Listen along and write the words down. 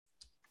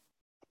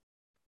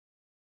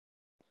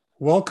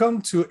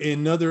Welcome to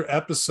another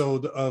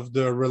episode of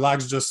the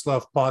Relax Just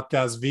Love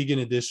podcast, vegan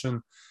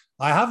edition.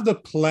 I have the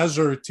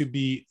pleasure to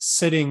be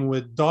sitting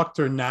with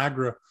Dr.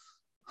 Nagra.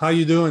 How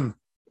you doing?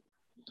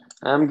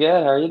 I'm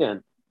good. How are you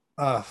doing?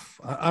 Uh,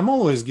 I'm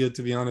always good,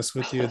 to be honest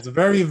with you. It's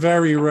very,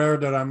 very rare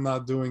that I'm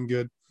not doing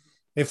good.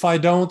 If I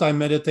don't, I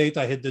meditate,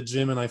 I hit the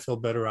gym, and I feel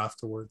better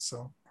afterwards.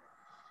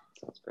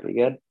 That's pretty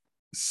good.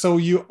 So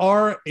you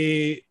are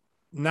a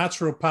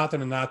naturopath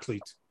and an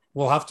athlete.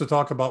 We'll have to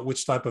talk about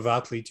which type of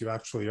athlete you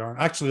actually are.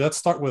 Actually, let's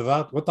start with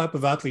that. What type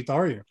of athlete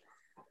are you?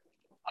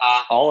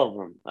 All of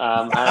them.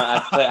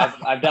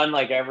 I've done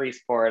like every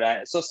sport.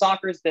 So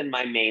soccer's been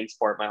my main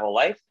sport my whole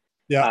life.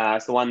 Yeah.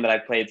 It's the one that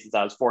I've played since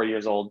I was 4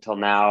 years old till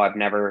now. I've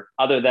never,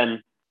 other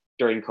than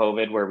during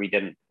COVID where we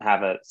didn't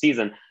have a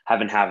season, I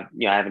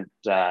haven't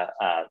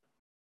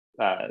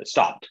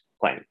stopped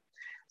playing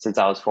since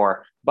I was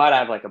four. But I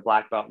have like a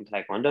black belt in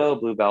Taekwondo,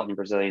 blue belt in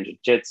Brazilian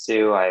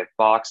Jiu-Jitsu. I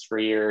boxed for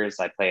years.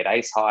 I played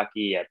ice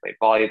hockey. I played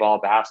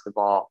volleyball,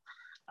 basketball.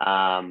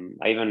 I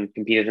even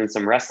competed in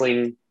some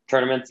wrestling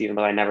tournaments, even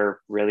though I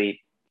never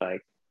really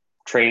like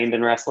trained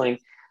in wrestling.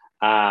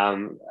 I've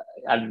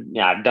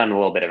done a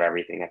little bit of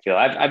everything. I feel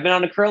I've been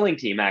on a curling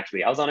team.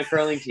 Actually, I was on a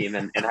curling team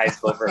in high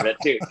school for a bit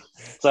too.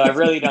 So I've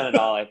really done it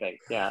all, I think.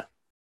 Yeah.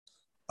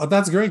 Oh,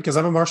 that's great because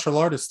I'm a martial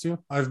artist too.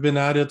 I've been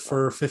at it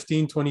for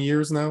 15, 20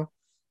 years now.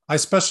 I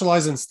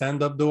specialize in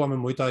stand-up though. I'm a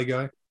Muay Thai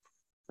guy.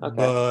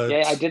 Okay.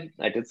 Yeah,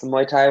 But I did some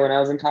Muay Thai when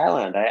I was in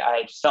Thailand.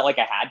 I just felt like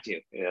I had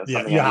to. yeah,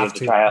 Something you I have needed to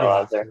to. try out You while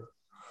I was have there. to.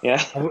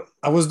 Yeah.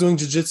 I was doing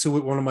jiu-jitsu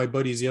with one of my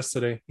buddies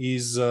yesterday.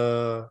 He's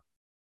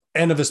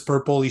end of his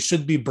purple. He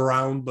should be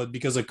brown, but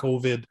because of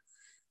COVID,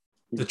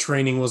 the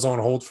training was on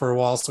hold for a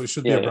while. So he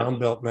should be a Yeah, yeah. brown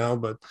belt now.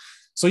 But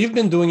so you've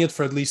been doing it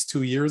for at least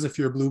 2 years if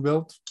you're a blue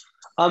belt.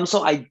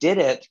 So I did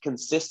it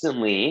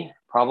consistently,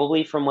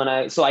 probably from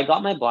so I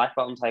got my black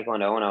belt in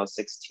Taekwondo when I was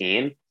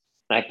 16. And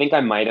I think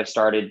I might have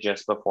started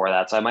just before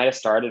that. So I might have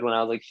started when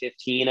I was like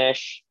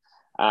 15-ish.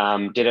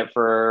 Did it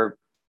for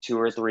 2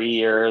 or 3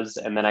 years,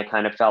 and then I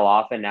kind of fell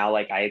off. And now,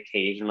 like, I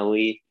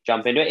occasionally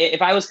jump into it.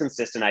 If I was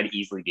consistent, I'd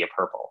easily be a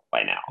purple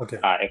by now, Okay.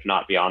 if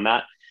not beyond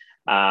that.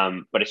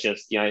 But it's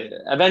just,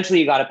 eventually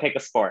you got to pick a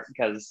sport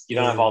because you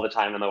don't have all Yeah. the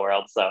time in the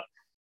world. So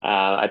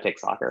I pick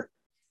soccer.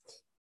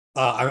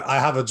 I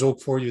have a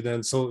joke for you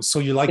then. So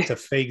you like to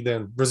fake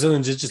then.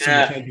 Brazilian Jiu-Jitsu, you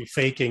Yeah. can't be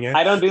faking it.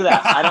 I don't do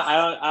that. I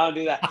don't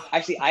do that.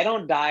 Actually, I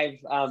don't dive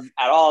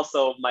at all.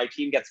 So my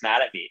team gets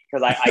mad at me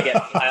because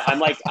I'm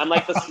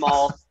like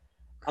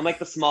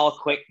the small,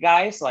 quick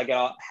guy. So I get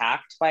all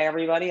hacked by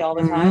everybody all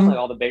the time, like Mhm.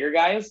 all the bigger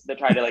guys that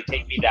try to like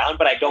take me down,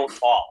 but I don't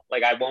fall.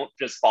 Like I won't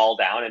just fall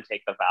down and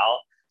take the foul.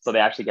 So they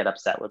actually get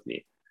upset with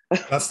me.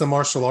 That's the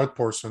martial art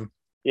portion.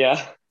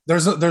 Yeah.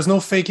 There's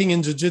no faking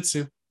in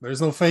jiu-jitsu.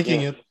 There's no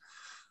faking Yeah. it.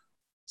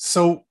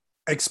 So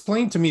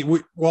explain to me.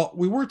 We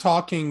were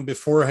talking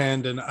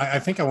beforehand, and I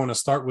think I want to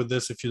start with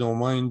this if you don't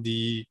mind.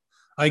 The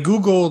I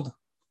googled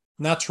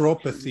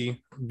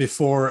naturopathy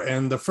before,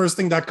 and the first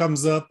thing that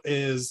comes up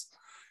is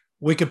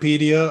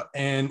Wikipedia,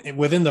 and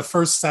within the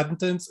first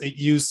sentence, it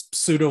used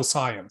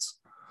pseudoscience.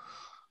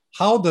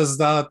 How does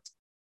that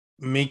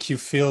make you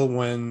feel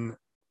when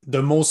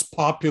the most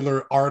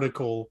popular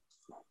article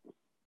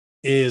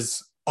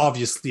is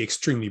obviously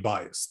extremely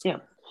biased? Yeah.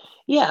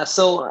 Yeah.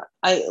 So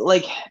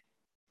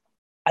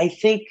I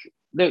think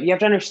that you have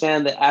to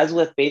understand that as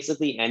with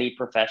basically any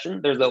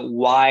profession, there's a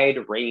wide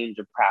range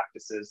of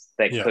practices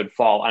that Yeah. could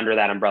fall under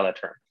that umbrella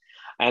term.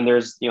 And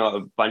there's, a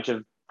bunch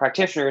of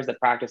practitioners that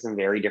practice in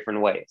very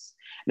different ways.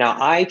 Now,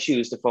 I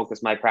choose to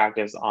focus my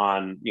practice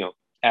on,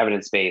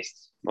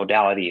 evidence-based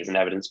modalities and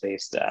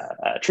evidence-based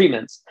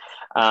treatments.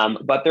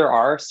 But there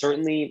are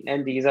certainly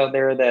NDs out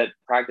there that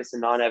practice in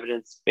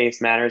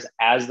non-evidence-based manners,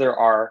 as there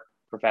are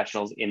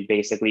professionals in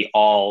basically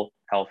all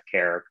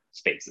healthcare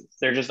spaces.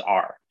 There just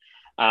are.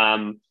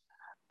 Um,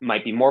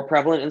 might be more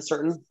prevalent in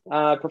certain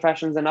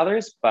professions than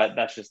others, but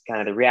that's just kind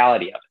of the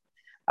reality of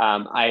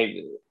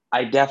it.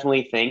 I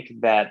definitely think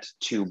that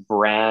to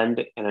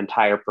brand an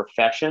entire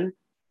profession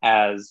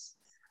as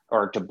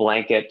or to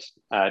blanket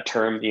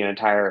term the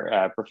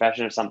entire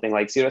profession of something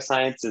like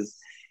pseudoscience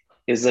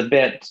is a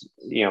bit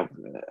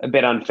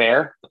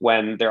unfair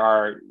when there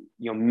are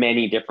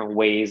many different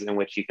ways in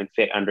which you can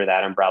fit under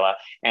that umbrella.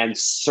 And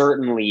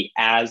certainly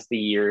as the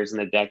years and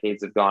the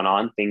decades have gone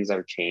on, things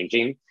are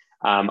changing.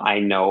 I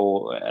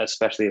know,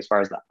 especially as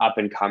far as the up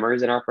and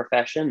comers in our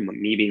profession,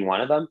 me being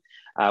one of them,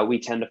 we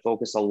tend to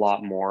focus a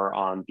lot more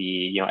on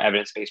the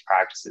evidence-based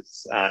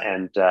practices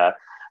and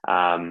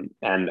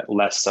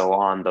less so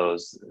on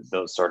those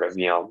sort of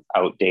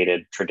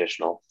outdated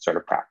traditional sort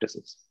of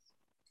practices.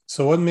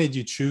 So what made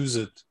you choose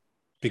it?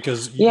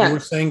 Because you Yeah. were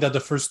saying that the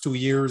first 2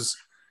 years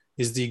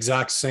is the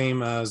exact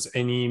same as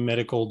any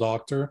medical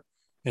doctor,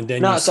 and then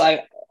you. No. So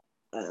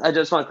I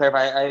just want to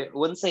clarify. I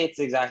wouldn't say it's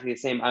exactly the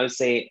same. I would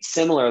say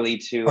similarly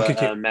to Okay,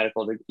 a okay.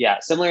 medical degree. Yeah,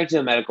 similar to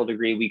a medical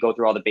degree, we go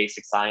through all the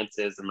basic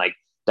sciences and like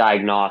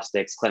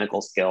diagnostics,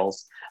 clinical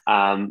skills,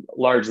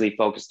 largely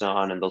focused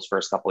on in those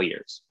first couple of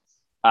years.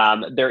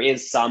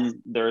 There's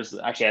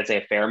actually, I'd say,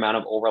 a fair amount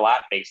of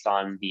overlap based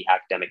on the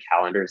academic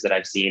calendars that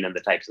I've seen and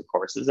the types of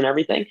courses and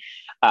everything.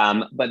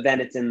 But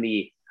then it's in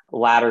the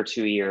latter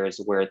 2 years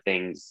where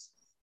things,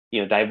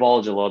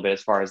 divulge a little bit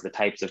as far as the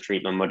types of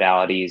treatment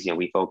modalities.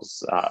 We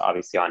focus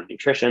obviously on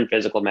nutrition,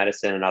 physical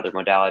medicine, and other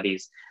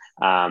modalities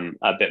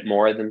a bit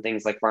more than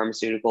things like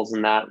pharmaceuticals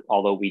and that.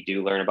 Although we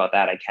do learn about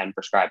that, I can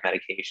prescribe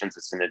medications.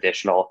 It's an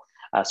additional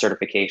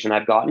certification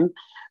I've gotten.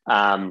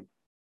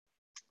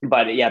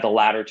 But yeah, the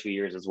latter 2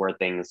 years is where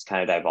things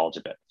kind of divulge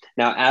a bit.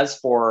 Now, as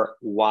for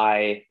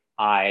why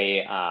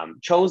I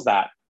chose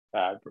that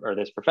or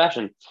this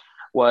profession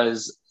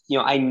was,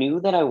 I knew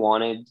that I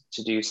wanted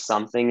to do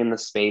something in the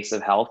space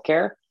of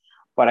healthcare,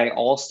 but I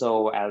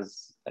also,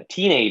 as a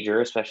teenager,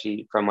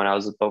 especially from when I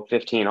was about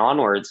 15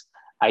 onwards,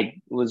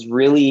 I was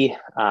really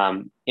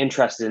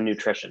interested in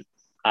nutrition.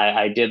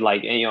 I did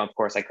like, of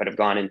course, I could have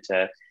gone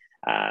into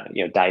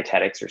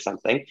dietetics or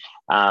something.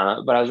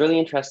 But I was really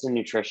interested in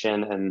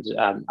nutrition, and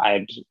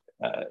I'd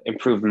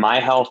improved my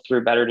health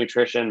through better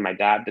nutrition. My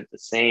dad did the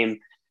same.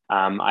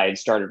 I had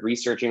started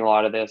researching a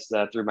lot of this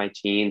through my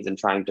teens and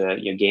trying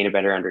to gain a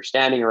better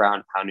understanding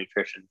around how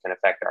nutrition can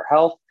affect our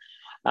health.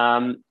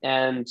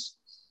 And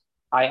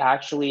I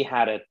actually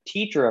had a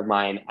teacher of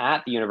mine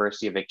at the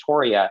University of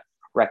Victoria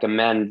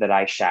recommend that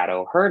I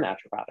shadow her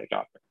naturopathic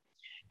doctor.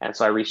 And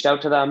so I reached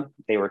out to them.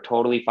 They were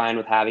totally fine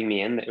with having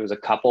me in. It was a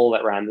couple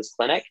that ran this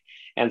clinic.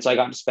 And so I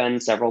got to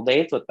spend several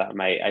days with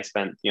them. I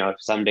spent,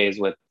 some days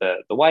with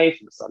the wife,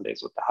 and some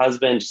days with the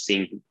husband, just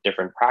seeing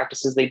different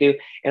practices they do.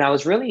 And I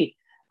was really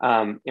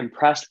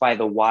impressed by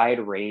the wide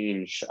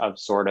range of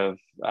sort of,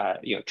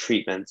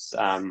 treatments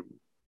that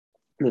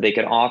they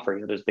could offer.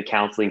 There's the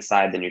counseling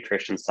side, the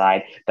nutrition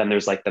side. Then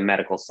there's like the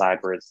medical side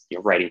where it's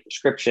writing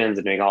prescriptions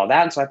and doing all of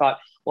that. And so I thought,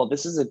 well,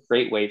 this is a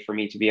great way for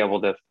me to be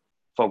able to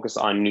focus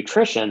on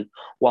nutrition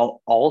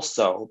while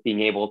also being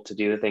able to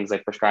do the things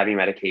like prescribing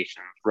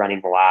medication,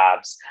 running the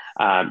labs,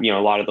 a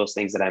lot of those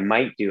things that I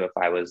might do if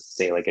I was,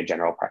 say, like a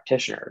general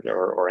practitioner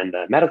or in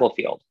the medical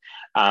field,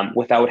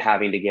 without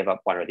having to give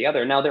up one or the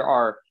other. Now, there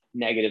are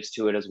negatives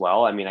to it as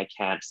well. I mean, I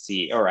can't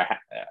see, or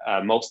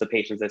most of the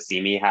patients that see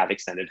me have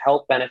extended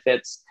health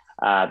benefits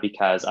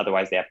because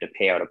otherwise they have to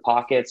pay out of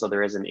pocket. So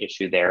there is an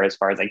issue there as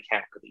far as I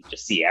can't really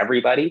just see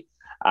everybody.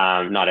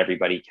 Not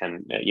everybody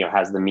can,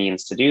 has the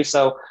means to do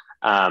so.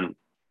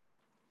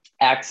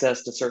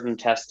 Access to certain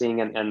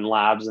testing and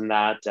labs and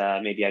that,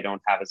 maybe I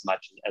don't have as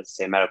much as,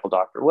 say, a medical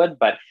doctor would.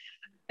 But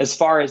as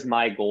far as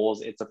my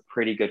goals, it's a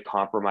pretty good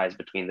compromise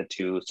between the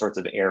two sorts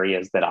of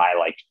areas that I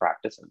like to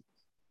practice in.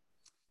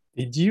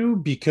 Did you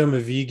become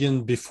a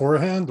vegan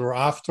beforehand or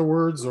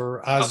afterwards,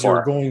 or as Before.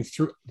 you're going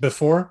through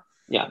before?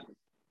 Yeah.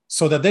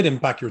 So that did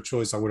impact your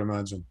choice, I would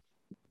imagine.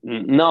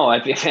 No,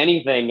 if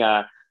anything,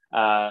 I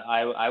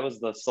was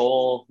the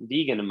sole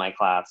vegan in my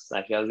class.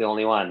 Actually, I was the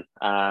only one.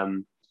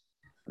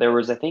 There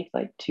was, I think,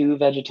 like 2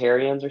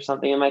 vegetarians or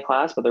something in my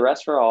class, but the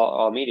rest were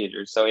all meat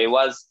eaters. So it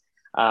was,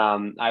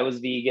 I was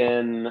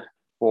vegan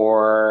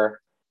for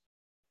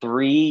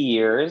 3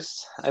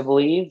 years, I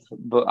believe.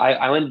 But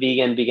I went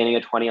vegan beginning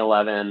of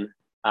 2011.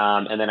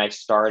 And then I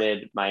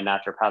started my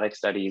naturopathic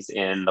studies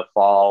in the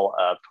fall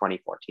of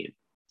 2014.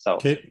 So,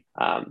 Okay.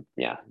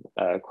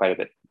 Quite a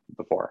bit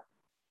before.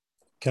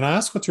 Can I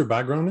ask what your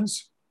background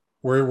is?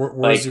 Where's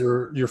Like,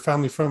 your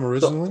family from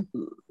originally?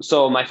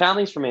 so my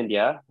family's from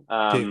India,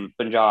 Okay.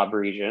 Punjab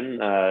region,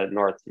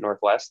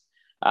 northwest.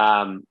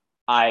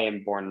 I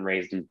am born and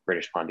raised in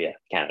British Columbia,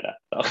 Canada.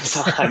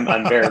 So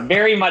I'm very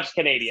very much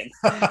Canadian.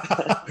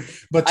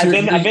 But I've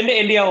been to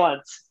India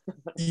once.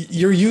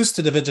 you're used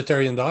to the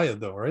vegetarian diet,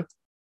 though, right?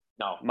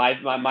 No, my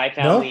No?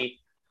 family.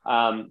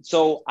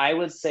 So I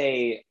would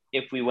say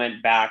if we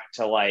went back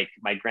to like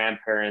my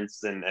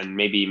grandparents and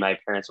maybe my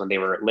parents when they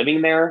were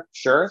living there,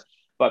 sure.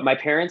 But my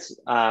parents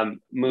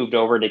moved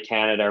over to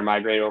Canada or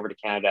migrated over to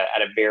Canada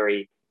at a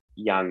very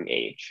young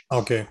age.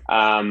 Okay.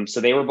 So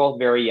they were both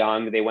very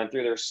young. They went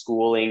through their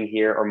schooling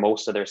here, or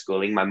most of their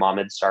schooling. My mom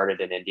had started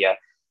in India,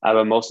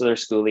 but most of their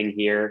schooling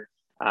here.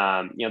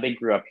 They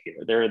grew up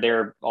here.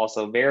 They're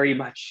also very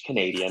much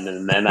Canadian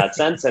in that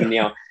sense. And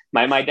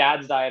my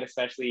dad's diet,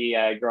 especially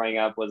growing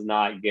up, was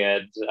not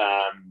good.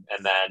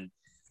 And then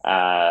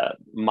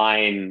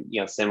mine,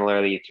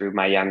 similarly through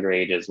my younger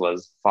ages,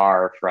 was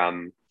far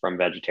from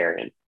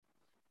vegetarian.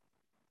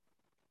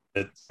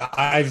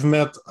 I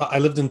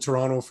lived in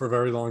Toronto for a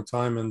very long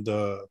time, and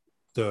the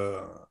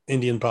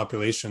Indian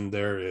population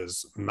there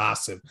is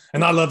massive.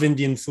 And I love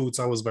Indian foods.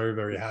 I was very,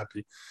 very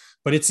happy.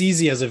 But it's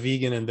easy as a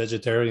vegan and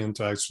vegetarian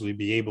to actually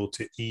be able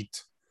to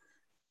eat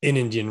in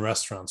Indian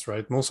restaurants,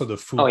 right? Most of the Oh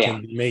food yeah.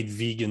 can be made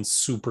vegan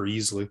super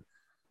easily.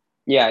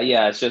 Yeah.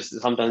 It's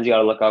just sometimes you got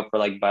to look out for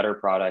like butter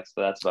products,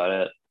 but that's about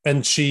it.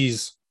 And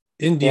cheese.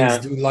 Indians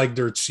Yeah. do like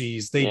their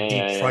cheese. They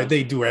deep fry, Yeah.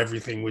 they do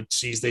everything with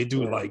cheese. They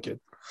do Yeah. like it.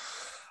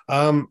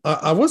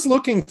 I was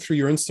looking through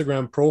your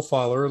Instagram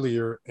profile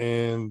earlier,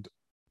 and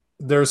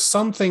there's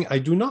something I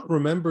do not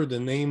remember the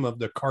name of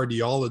the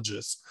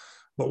cardiologist,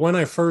 But when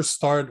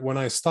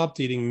I stopped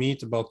eating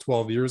meat about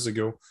 12 years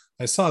ago,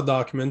 I saw a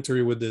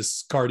documentary with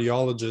this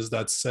cardiologist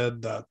that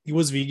said that he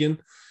was vegan,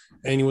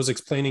 and he was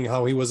explaining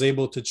how he was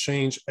able to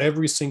change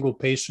every single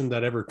patient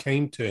that ever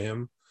came to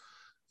him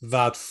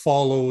that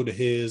followed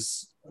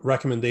his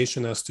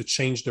recommendation as to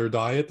change their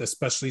diet,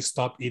 especially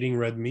stop eating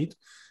red meat.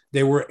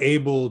 They were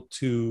able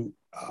to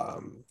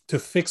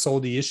fix all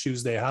the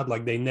issues they had.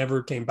 Like they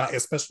never came back,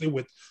 especially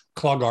with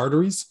clogged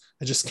arteries.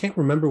 I just can't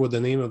remember what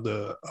the name of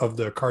the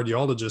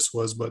cardiologist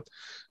was, but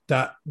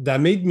that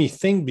made me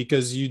think,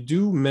 because you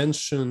do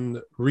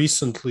mention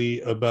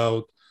recently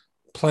about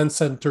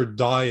plant-centered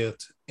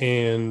diet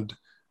and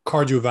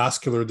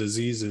cardiovascular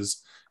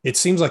diseases. It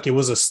seems like it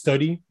was a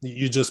study.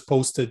 You just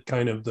posted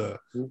kind of the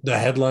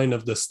headline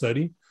of the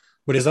study.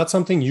 But is that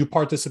something you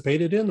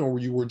participated in, or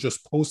you were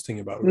just posting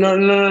about it?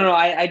 No.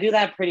 I do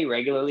that pretty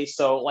regularly.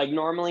 So like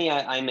normally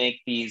I make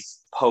these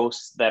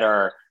posts that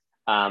are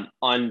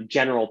on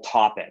general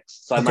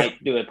topics. So I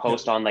might do a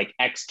post on like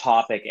X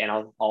topic, and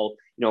I'll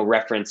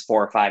reference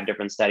 4 or 5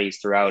 different studies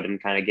throughout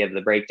and kind of give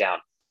the breakdown.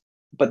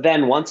 But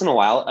then once in a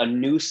while, a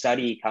new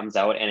study comes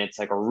out and it's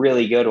like a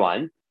really good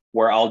one,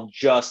 where I'll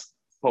just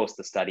post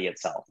the study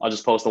itself. I'll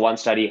just post the one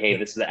study. Hey,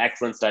 this is an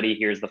excellent study.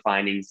 Here's the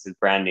findings. It's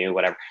brand new,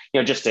 whatever,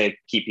 just to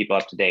keep people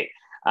up to date.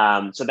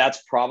 So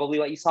that's probably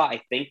what you saw.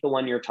 I think the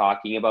one you're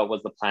talking about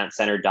was the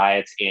plant-centered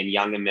diets in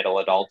young and middle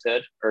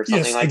adulthood or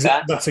something like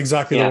that. That's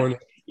exactly the one.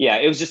 Yeah,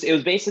 it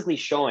was basically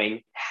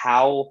showing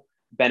how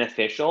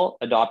beneficial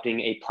adopting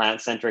a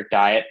plant-centric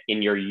diet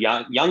in your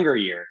younger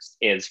years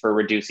is for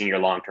reducing your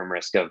long-term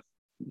risk of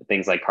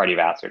things like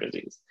cardiovascular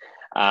disease.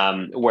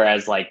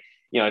 Whereas like,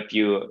 if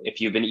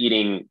you've been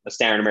eating a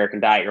standard American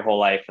diet your whole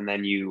life, and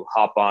then you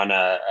hop on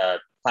a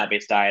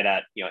plant-based diet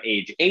at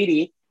age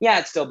 80, yeah,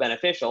 it's still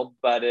beneficial,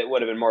 but it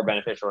would have been more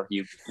beneficial if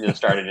you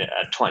started it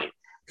at 20.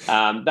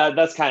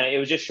 That's kind of, it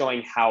was just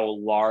showing how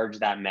large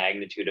that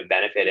magnitude of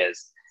benefit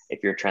is if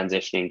you're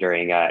transitioning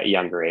during a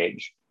younger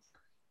age.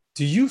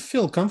 Do you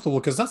feel comfortable?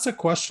 Because that's a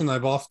question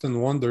I've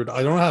often wondered.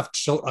 I don't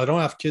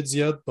have kids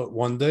yet, but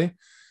one day.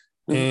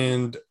 Mm-hmm.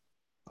 And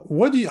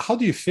how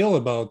do you feel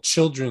about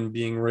children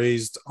being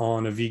raised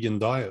on a vegan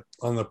diet,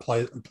 on a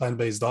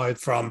plant-based diet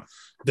from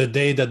the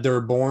day that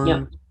they're born?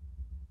 Yeah.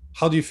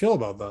 How do you feel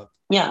about that?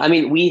 Yeah, I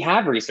mean, we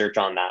have research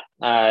on that,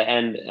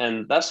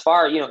 and thus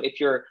far, if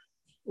you're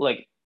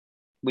like,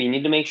 we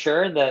need to make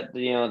sure that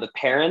the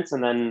parents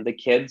and then the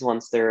kids,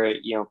 once they're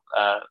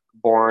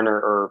born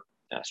or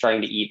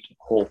starting to eat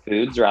whole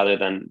foods rather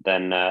than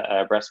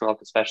breast milk,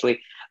 especially,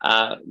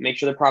 make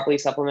sure they're properly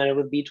supplemented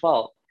with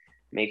B12.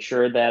 Make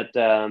sure that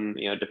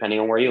depending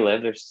on where you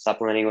live, they're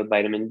supplementing with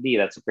vitamin D.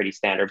 That's a pretty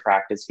standard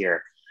practice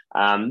here.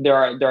 There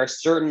are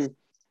certain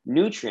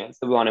nutrients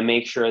that we want to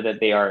make sure that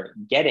they are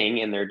getting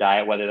in their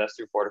diet, whether that's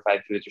through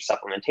fortified foods or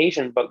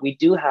supplementation. But we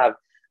do have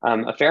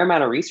a fair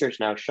amount of research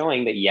now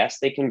showing that, yes,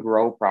 they can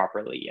grow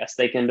properly. Yes,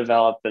 they can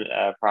develop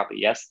properly.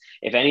 Yes,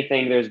 if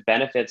anything, there's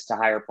benefits to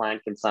higher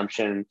plant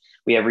consumption.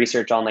 We have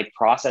research on like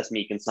processed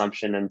meat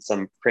consumption and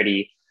some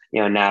pretty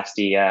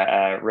nasty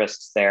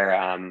risks there,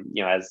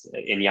 as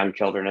in young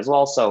children as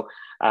well. So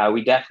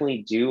we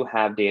definitely do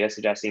have data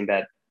suggesting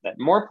that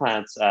more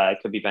plants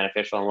could be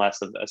beneficial and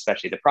less of,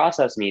 especially the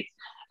processed meats.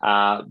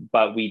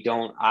 But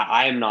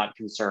I am not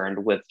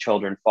concerned with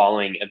children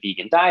following a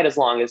vegan diet as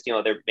long as,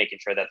 they're making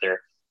sure that they're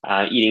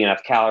eating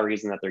enough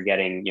calories and that they're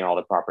getting, all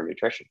the proper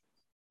nutrition.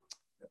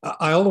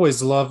 I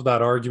always love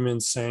that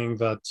argument saying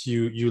that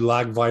you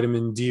lack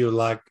vitamin D or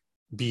lack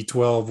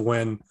B12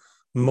 when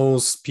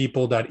most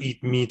people that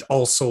eat meat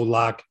also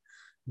lack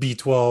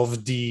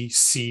B12, D,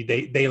 C.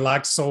 They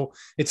lack, so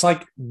it's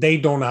like they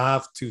don't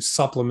have to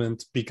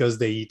supplement because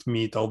they eat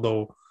meat,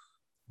 although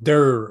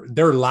they're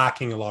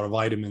lacking a lot of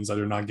vitamins that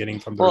they're not getting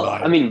from their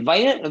diet. I mean,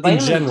 vitamin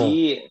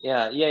D,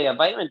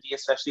 vitamin D,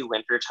 especially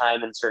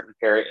wintertime in certain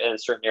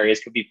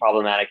areas, could be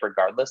problematic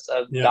regardless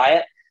of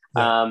diet.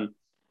 Yeah.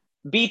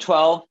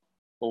 B12,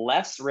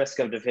 less risk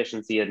of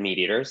deficiency in meat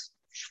eaters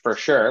for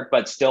sure,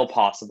 but still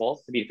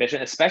possible to be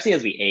deficient, especially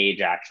as we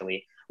age.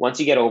 Actually, once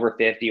you get over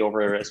 50,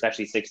 over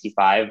especially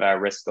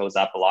 65, risk goes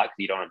up a lot because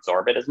you don't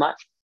absorb it as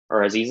much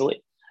or as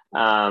easily.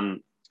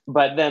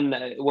 But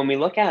then when we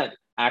look at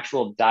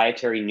actual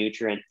dietary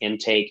nutrient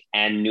intake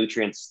and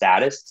nutrient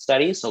status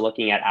studies, so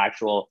looking at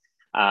actual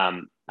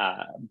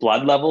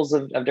blood levels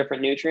of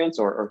different nutrients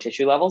or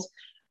tissue levels,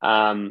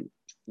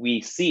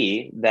 we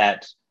see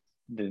that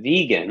the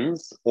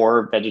vegans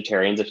or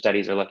vegetarians, if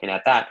studies are looking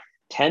at that,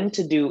 tend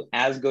to do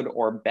as good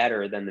or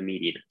better than the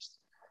meat eaters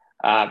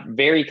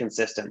very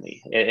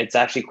consistently. It's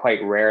actually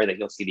quite rare that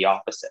you'll see the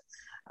opposite.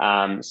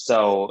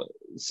 So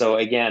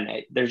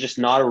again, there's just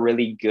not a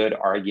really good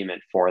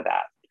argument for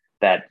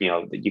that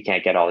you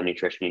can't get all the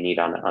nutrition you need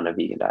on a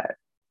vegan diet.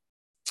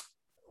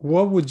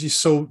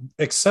 So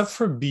except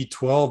for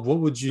B12, what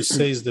would you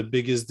say is the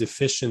biggest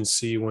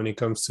deficiency when it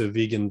comes to a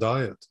vegan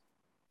diet?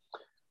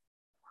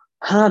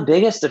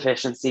 Biggest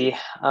deficiency?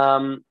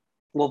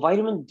 Well,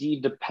 vitamin D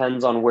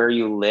depends on where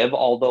you live,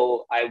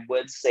 although I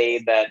would say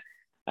that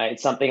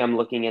It's something I'm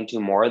looking into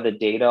more. The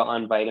data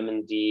on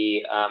vitamin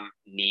D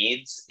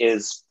needs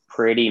is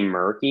pretty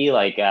murky.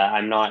 Like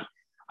I'm not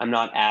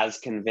as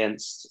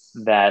convinced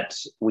that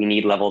we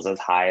need levels as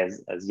high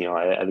as you know,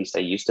 at least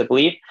I used to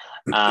believe.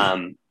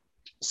 Um,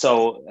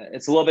 so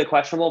it's a little bit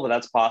questionable, but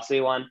that's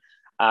possibly one.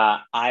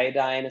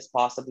 Iodine is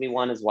possibly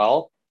one as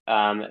well.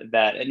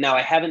 That now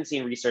I haven't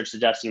seen research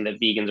suggesting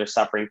that vegans are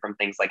suffering from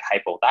things like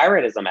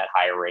hypothyroidism at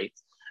higher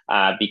rates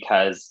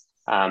because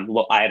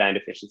iodine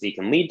deficiency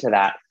can lead to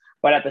that.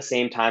 But at the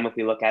same time, if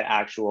we look at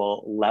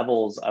actual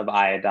levels of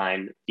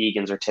iodine,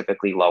 vegans are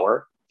typically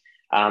lower.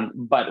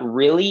 But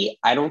really,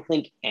 I don't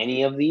think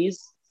any of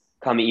these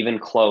come even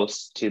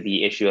close to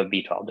the issue of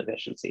B12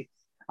 deficiency.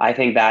 I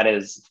think that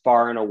is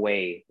far and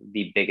away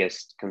the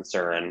biggest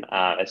concern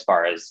as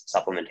far as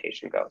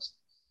supplementation goes.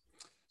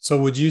 So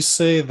would you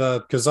say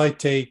that because I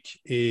take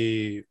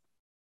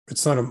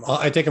it's not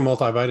I take a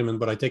multivitamin,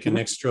 but I take an Mhm.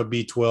 extra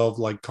B12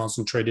 like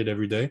concentrated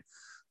every day.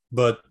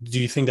 But do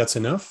you think that's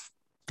enough?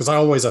 Because I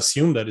always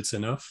assume that it's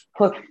enough.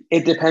 Look,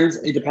 it depends.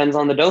 It depends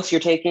on the dose you're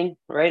taking,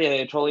 right?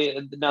 It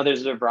totally. Now,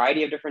 there's a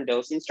variety of different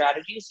dosing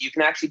strategies. You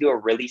can actually do a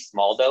really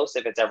small dose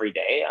if it's every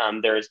day.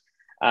 There's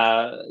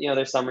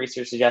some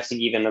research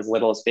suggesting even as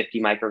little as 50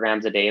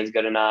 micrograms a day is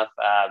good enough.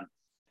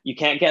 You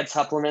can't get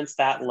supplements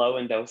that low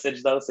in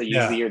dosage though. So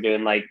usually Yeah. you're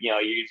doing like,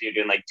 usually you're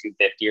doing like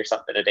 250 or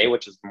something a day,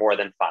 which is more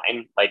than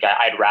fine. Like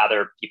I'd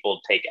rather people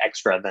take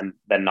extra than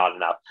not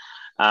enough.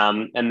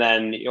 And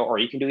then, or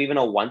you can do even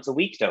a once a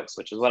week dose,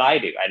 which is what I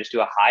do. I just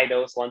do a high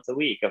dose once a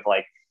week of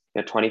like,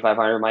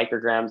 2,500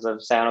 micrograms of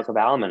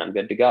cyanocobalamin. I'm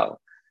good to go.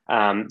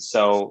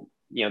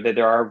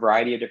 There are a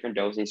variety of different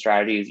dosing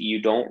strategies.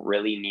 You don't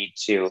really need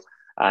to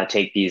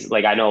take these.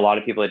 Like I know a lot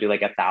of people that do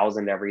like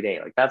 1,000 every day.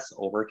 Like that's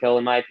overkill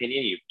in my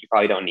opinion. You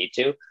probably don't need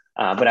to,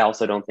 but I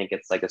also don't think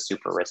it's like a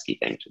super risky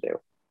thing to do.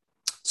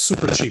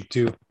 Super cheap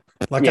too.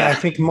 Like I Yeah.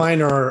 think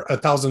mine are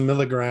 1,000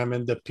 milligram,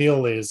 and the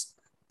pill is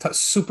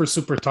super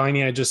super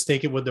tiny. I just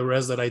take it with the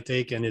rest that I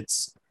take, and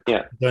it's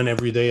Yeah. done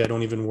every day. I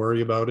don't even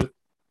worry about it.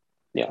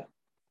 Yeah.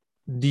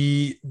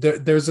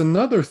 There's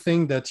another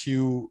thing that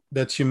you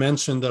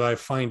mentioned that I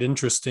find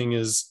interesting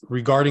is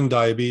regarding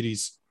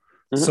diabetes.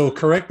 Mm-hmm. So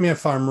correct me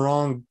if I'm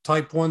wrong.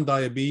 Type 1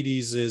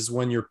 diabetes is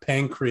when your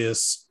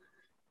pancreas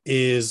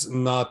is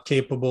not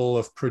capable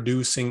of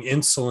producing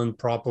insulin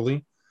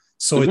properly.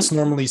 So it's Mm-hmm.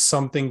 normally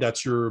something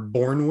that you're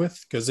born with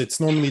because it's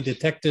normally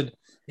detected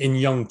in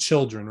young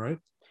children, right?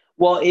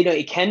 Well,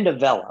 it can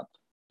develop.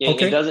 It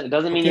Okay.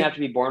 doesn't mean you have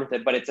Okay. to be born with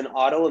it, but it's an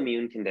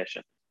autoimmune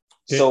condition.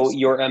 Okay. So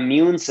your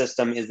immune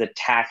system is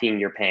attacking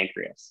your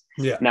pancreas.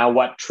 Yeah. Now,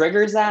 what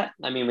triggers that?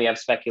 I mean, we have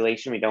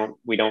speculation. We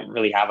don't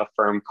really have a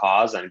firm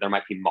cause, and there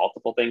might be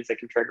multiple things that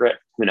can trigger it.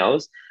 Who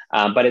knows?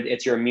 But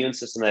it's your immune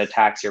system that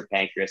attacks your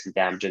pancreas and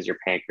damages your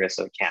pancreas,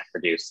 so it can't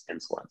produce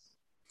insulin.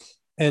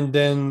 And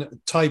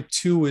then type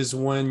 2 is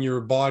when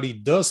your body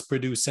does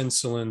produce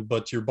insulin,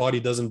 but your body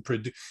doesn't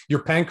produce, your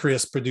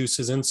pancreas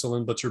produces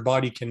insulin, but your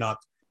body cannot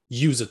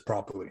use it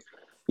properly.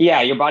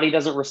 Yeah, your body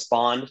doesn't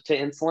respond to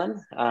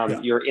insulin.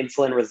 Yeah. You're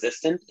insulin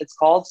resistant, it's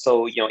called.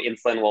 So,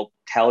 insulin will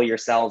tell your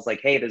cells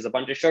like, hey, there's a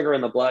bunch of sugar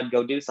in the blood,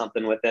 go do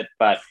something with it,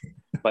 but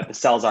the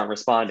cells aren't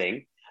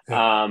responding.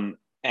 Yeah.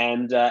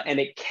 And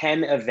it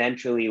can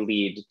eventually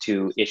lead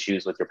to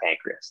issues with your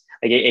pancreas.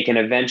 Like it can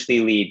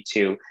eventually lead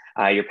to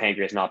your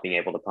pancreas not being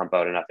able to pump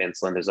out enough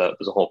insulin. There's a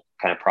whole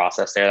kind of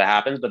process there that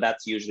happens, but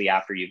that's usually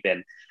after you've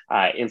been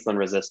insulin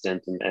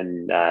resistant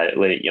and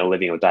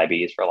living with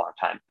diabetes for a long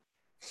time.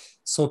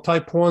 So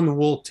type 1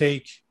 will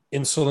take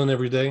insulin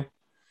every day.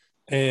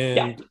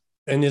 Yeah.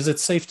 And is it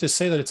safe to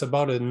say that it's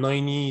about a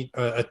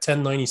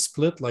 10-90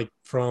 split? Like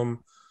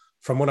from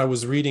what I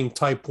was reading,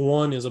 type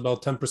 1 is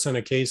about 10%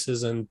 of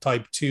cases, and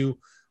type 2,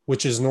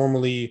 which is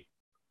normally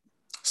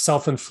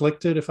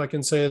self-inflicted, if I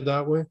can say it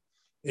that way,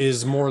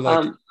 is more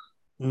like Um,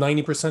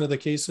 90% of the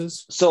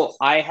cases. So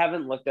I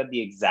haven't looked at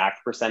the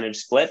exact percentage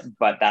split,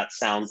 but that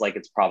sounds like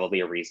it's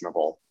probably a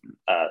reasonable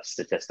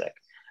statistic.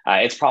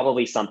 It's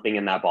probably something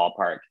in that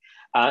ballpark.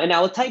 And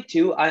now with type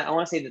 2, I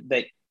want to say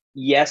that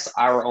yes,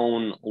 our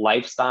own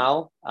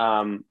lifestyle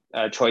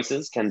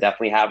choices can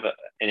definitely have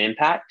an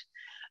impact.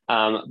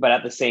 But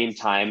at the same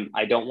time,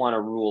 I don't want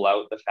to rule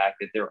out the fact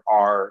that there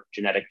are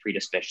genetic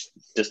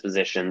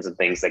predispositions and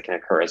things that can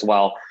occur as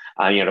well,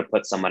 to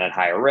put someone at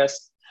higher risk.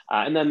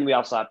 And then we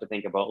also have to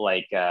think about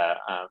like,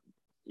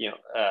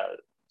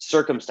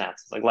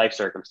 circumstances, like life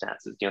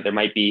circumstances. There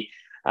might be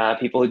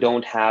people who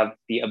don't have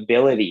the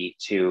ability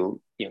to,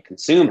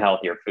 consume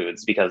healthier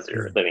foods because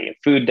they're living in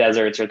food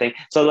deserts or things.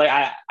 So like,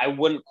 I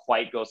wouldn't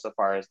quite go so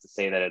far as to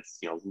say that it's,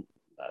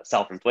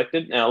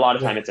 self-inflicted. And a lot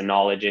of time it's a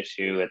knowledge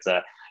issue.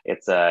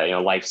 It's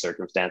a life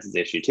circumstances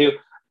issue too.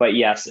 But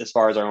yes, as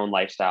far as our own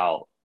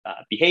lifestyle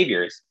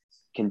behaviors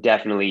can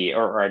definitely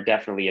or are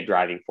definitely a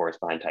driving force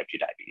behind type 2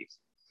 diabetes.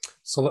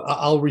 So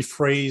I'll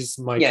rephrase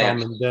my Yeah.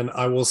 comment. Then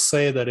I will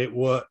say that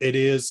it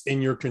is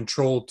in your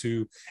control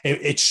to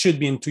it should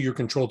be into your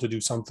control to do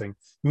something.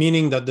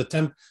 Meaning that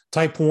the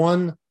type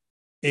 1,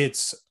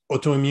 it's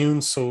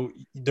autoimmune, so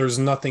there's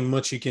nothing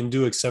much you can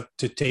do except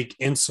to take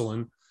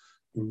insulin.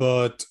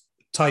 But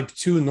type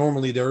 2,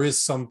 normally there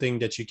is something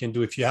that you can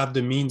do. If you have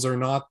the means or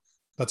not,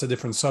 that's a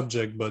different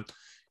subject, but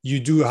you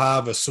do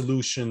have a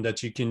solution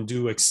that you can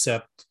do,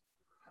 except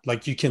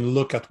like you can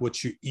look at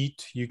what you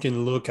eat, you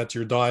can look at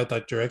your diet,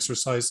 at your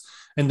exercise.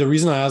 And the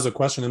reason I ask a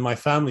question, in my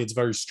family, it's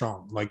very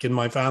strong. Like in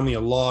my family, a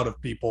lot of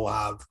people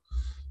have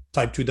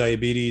type 2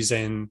 diabetes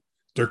and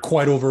they're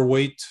quite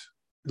overweight.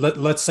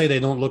 Let's say they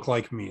don't look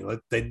like me.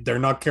 They're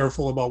not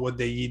careful about what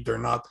they eat.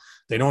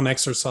 They don't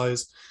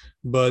exercise.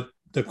 But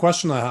the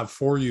question I have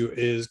for you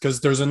is,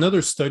 because there's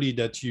another study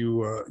that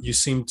you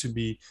seem to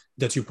be,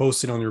 that you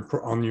posted on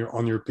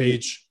your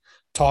page,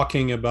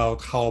 talking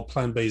about how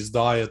plant-based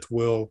diet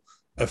will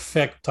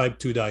affect type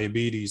 2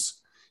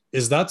 diabetes.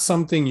 Is that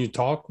something you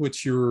talk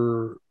with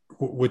your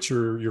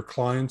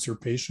clients, your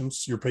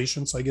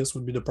patients, I guess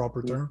would be the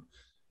proper term?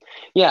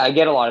 Yeah, I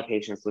get a lot of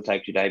patients with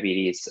type 2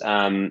 diabetes,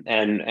 and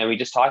we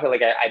just talk,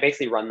 like I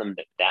basically run them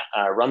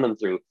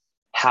through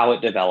how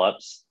it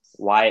develops,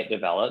 why it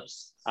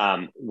develops,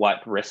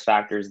 what risk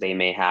factors they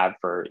may have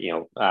for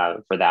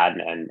for that,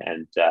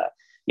 and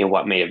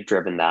what may have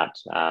driven that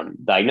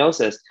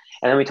diagnosis,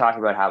 and then we talk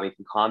about how we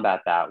can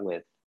combat that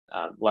with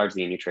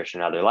largely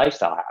nutrition and other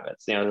lifestyle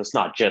habits. It's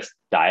not just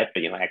diet,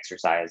 but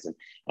exercise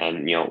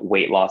and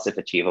weight loss, if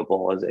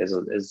achievable,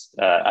 is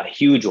a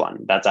huge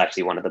one. That's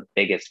actually one of the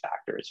biggest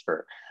factors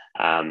for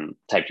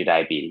type 2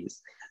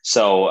 diabetes.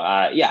 So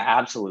yeah,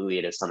 absolutely,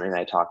 it is something that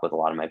I talk with a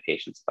lot of my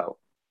patients about.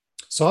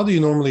 So how do you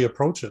normally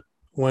approach it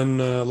when,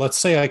 let's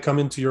say, I come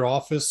into your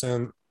office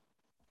and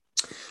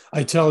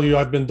I tell you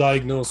I've been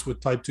diagnosed with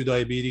type 2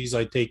 diabetes,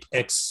 I take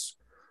X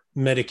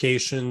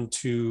medication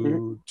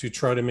to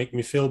try to make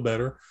me feel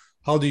better.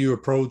 How do you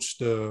approach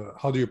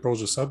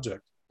the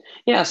subject?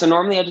 Yeah, so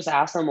normally I just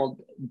ask them, well,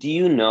 do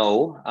you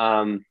know,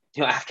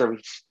 after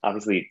we've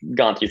obviously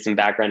gone through some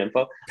background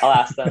info, I'll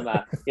ask them,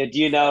 do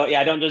you know?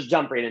 Yeah, I don't just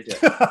jump right into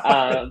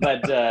it,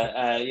 but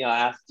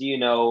ask, do you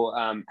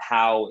know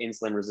how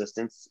insulin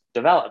resistance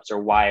develops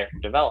or why it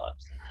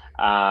develops?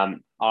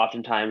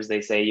 Oftentimes they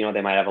say,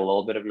 they might have a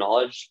little bit of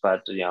knowledge,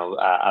 but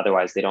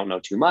otherwise they don't know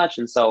too much,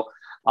 and so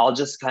I'll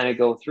just kind of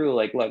go through,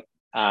 like, look.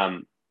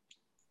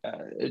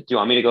 Do you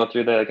want me to go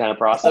through the kind of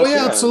process? Oh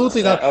yeah,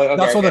 absolutely.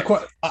 That's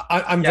what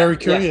I'm very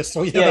curious.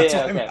 So yeah, that's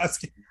why I'm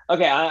asking.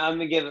 Okay,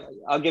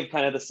 I'll give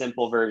kind of the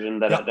simple version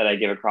that I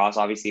give across.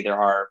 Obviously, there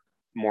are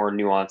more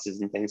nuances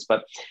and things,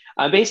 but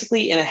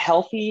basically, in a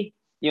healthy,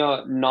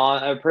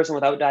 a person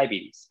without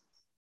diabetes,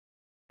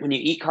 when you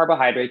eat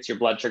carbohydrates, your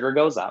blood sugar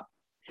goes up.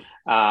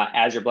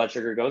 As your blood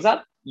sugar goes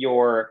up,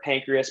 your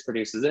pancreas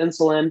produces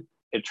insulin.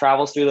 It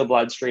travels through the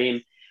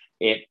bloodstream.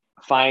 It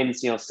finds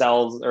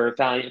cells, or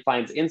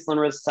finds insulin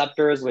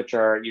receptors, which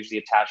are usually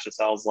attached to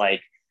cells like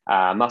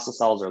muscle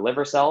cells or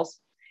liver cells.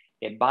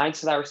 It binds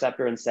to that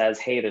receptor and says,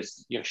 hey,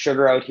 there's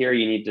sugar out here,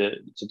 you need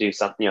to do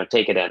something,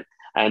 take it in.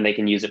 And they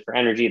can use it for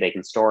energy, they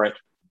can store it.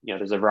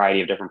 There's a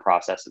variety of different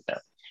processes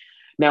there.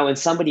 Now, in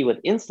somebody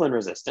with insulin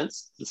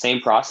resistance, the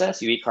same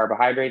process. You eat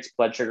carbohydrates,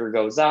 blood sugar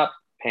goes up,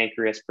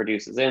 pancreas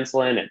produces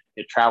insulin,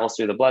 it travels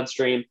through the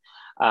bloodstream,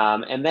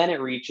 and then it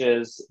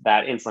reaches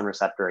that insulin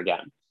receptor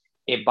again.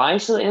 It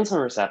binds to the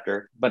insulin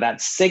receptor, but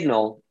that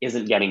signal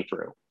isn't getting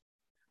through.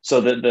 So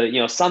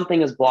the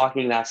something is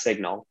blocking that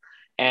signal.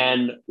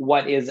 And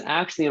what is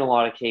actually in a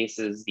lot of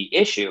cases the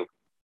issue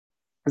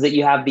is that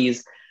you have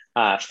these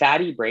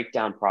fatty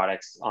breakdown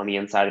products on the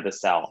inside of the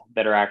cell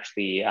that are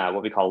actually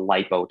what we call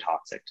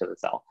lipotoxic to the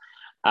cell.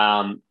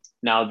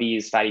 Now,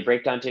 these fatty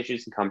breakdown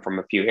tissues can come from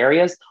a few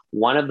areas.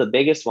 One of the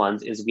biggest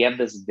ones is we have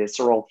this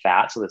visceral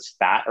fat, so this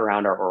fat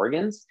around our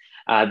organs,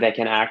 that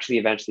can actually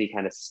eventually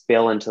kind of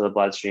spill into the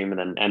bloodstream and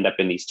then end up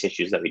in these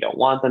tissues that we don't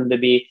want them to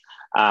be.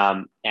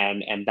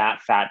 And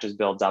that fat just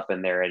builds up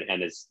in there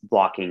and is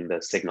blocking the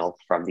signal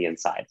from the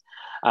inside.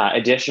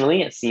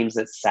 Additionally, it seems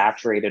that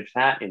saturated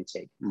fat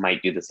intake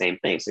might do the same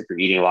thing. So if you're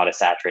eating a lot of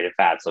saturated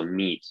fat, so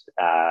meat,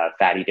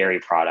 fatty dairy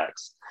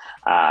products,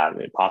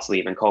 possibly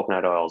even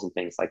coconut oils and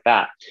things like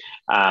that.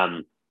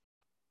 And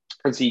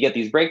so you get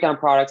these breakdown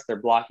products, they're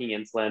blocking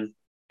insulin,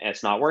 and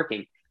it's not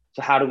working.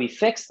 So how do we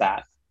fix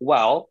that?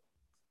 Well,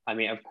 I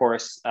mean, of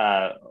course,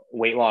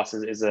 weight loss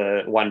is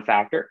a one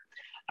factor.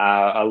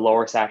 A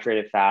lower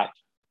saturated fat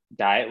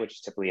diet, which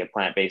is typically a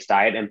plant-based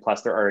diet, and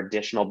plus there are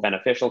additional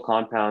beneficial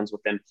compounds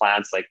within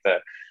plants, like the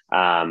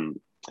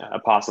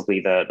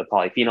possibly the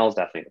polyphenols,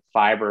 definitely the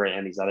fiber,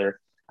 and these other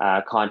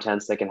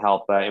contents that can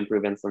help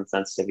improve insulin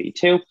sensitivity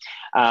too.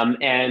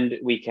 And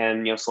we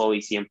can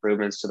slowly see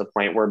improvements to the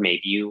point where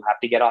maybe you have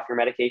to get off your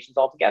medications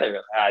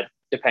altogether,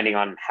 depending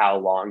on how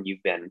long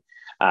you've been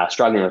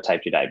struggling with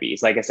type 2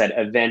 diabetes. Like I said,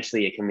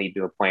 eventually it can lead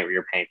to a point where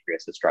your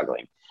pancreas is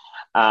struggling.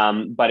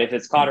 But if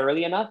it's caught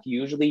early enough,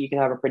 usually you can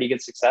have a pretty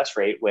good success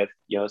rate with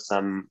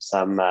some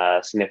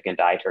significant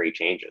dietary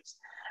changes.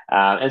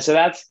 And so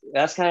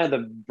that's kind of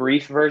the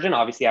brief version.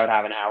 Obviously, I would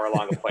have an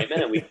hour-long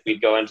appointment, and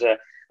we'd go into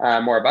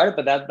more about it.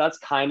 But that's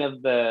kind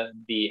of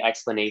the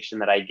explanation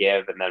that I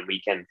give, and then we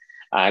can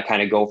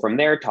kind of go from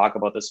there, talk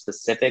about the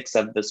specifics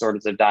of the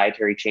sorts of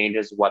dietary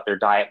changes, what their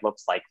diet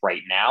looks like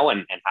right now,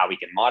 and how we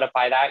can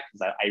modify that.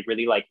 Because I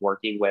really like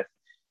working with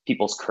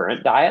people's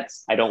current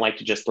diets. I don't like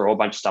to just throw a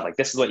bunch of stuff like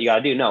this is what you got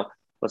to do. No,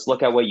 let's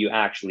look at what you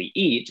actually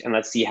eat and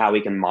let's see how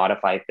we can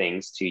modify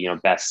things to,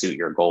 best suit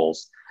your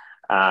goals.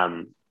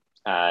 And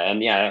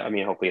yeah, I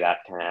mean, hopefully that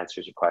kind of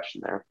answers your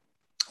question there.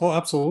 Oh,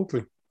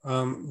 absolutely.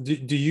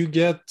 Do you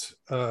get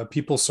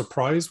people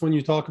surprised when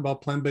you talk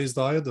about plant-based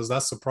diet? Does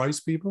that surprise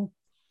people?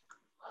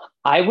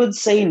 I would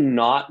say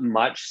not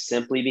much,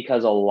 simply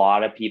because a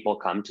lot of people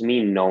come to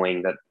me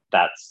knowing that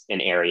that's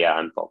an area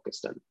I'm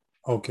focused in.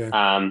 Okay.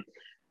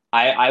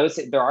 I would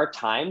say there are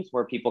times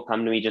where people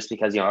come to me just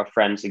because a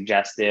friend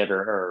suggested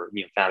or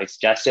family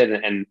suggested,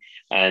 and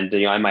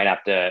I might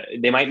have to.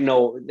 They might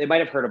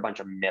have heard a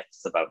bunch of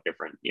myths about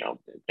different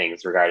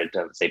things regarding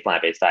to say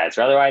plant-based diets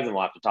or otherwise, and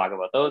we'll have to talk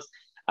about those.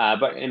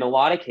 But in a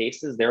lot of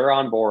cases, they're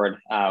on board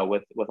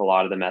with a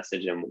lot of the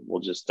message, and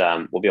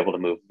we'll be able to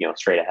move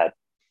straight ahead.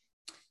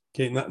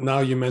 Okay,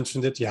 now you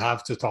mentioned it, you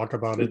have to talk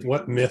about it.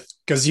 What myth?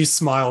 Because you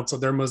smiled, so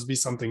there must be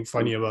something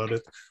funny about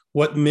it.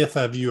 What myth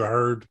have you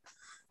heard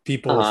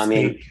people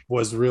think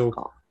was real?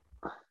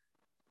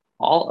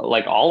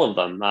 All of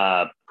them.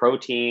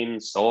 Protein,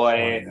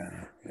 soy,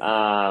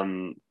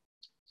 carbs.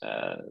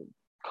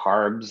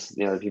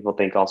 People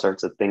think all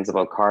sorts of things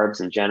about carbs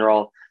in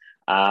general.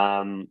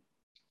 And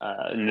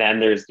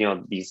then there's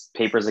these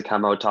papers that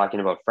come out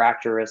talking about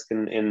fracture risk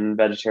in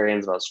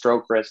vegetarians, about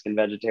stroke risk in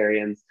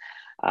vegetarians.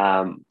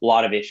 A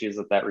lot of issues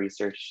with that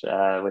research,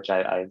 which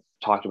I've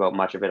talked about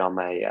much of it on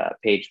my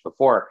page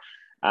before.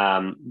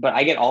 But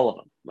I get all of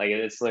them. Like,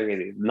 it's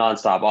literally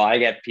nonstop. I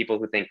get people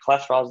who think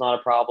cholesterol is not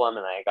a problem,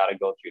 and I got to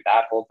go through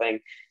that whole thing.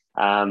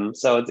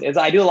 So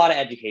I do a lot of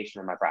education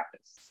in my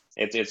practice.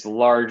 It's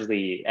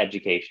largely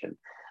education,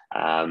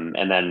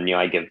 and then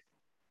I give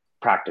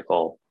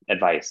practical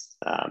advice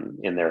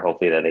in there,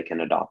 hopefully that they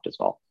can adopt as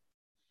well.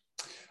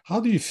 How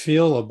do you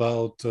feel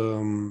about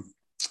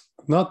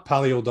not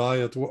paleo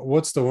diet?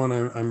 What's the one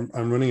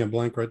I'm running a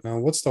blank right now?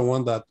 What's the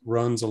one that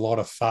runs a lot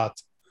of fat?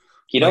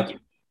 Keto.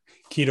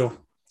 Keto.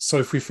 So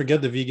if we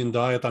forget the vegan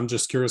diet, I'm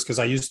just curious because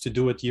I used to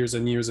do it years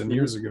and years and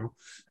years ago.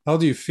 How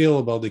do you feel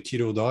about the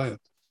keto diet?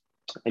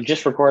 I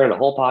just recorded a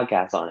whole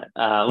podcast on it,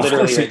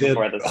 literally right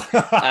before this.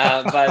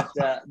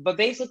 But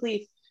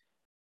basically,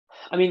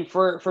 I mean,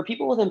 for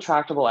people with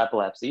intractable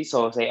epilepsy,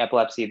 so say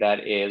epilepsy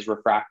that is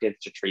refractive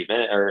to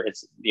treatment, or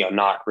it's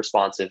not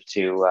responsive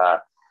to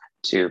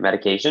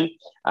medication,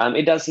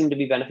 it does seem to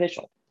be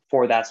beneficial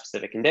for that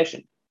specific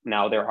condition.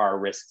 Now, there are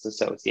risks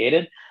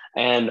associated,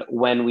 and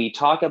when we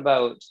talk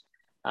about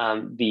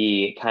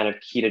the kind of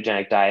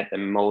ketogenic diet that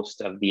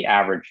most of the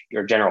average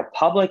or general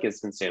public is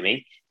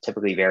consuming,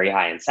 typically very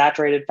high in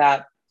saturated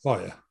fat. Oh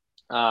yeah.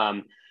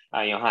 High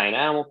in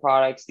animal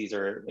products. These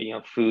are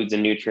foods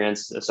and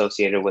nutrients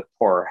associated with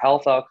poorer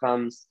health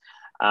outcomes.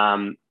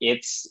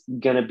 It's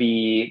going to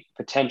be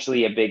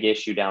potentially a big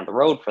issue down the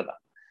road for them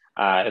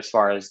as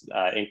far as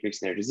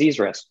increasing their disease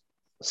risk.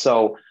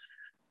 So,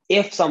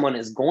 if someone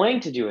is going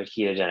to do a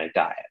ketogenic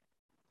diet,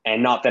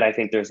 and not that I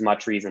think there's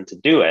much reason to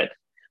do it,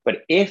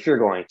 but if you're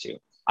going to,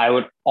 I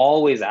would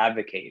always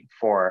advocate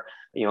for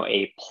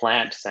a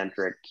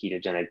plant-centric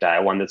ketogenic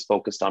diet, one that's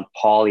focused on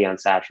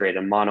polyunsaturated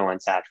and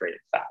monounsaturated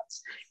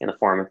fats in the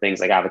form of things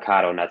like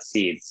avocado, nuts,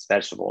 seeds,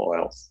 vegetable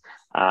oils,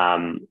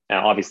 and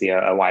obviously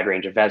a wide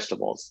range of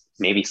vegetables,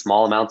 maybe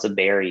small amounts of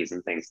berries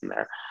and things in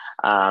there.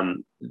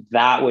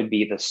 That would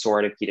be the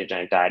sort of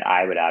ketogenic diet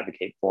I would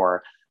advocate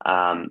for,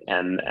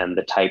 and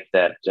the type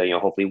that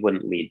hopefully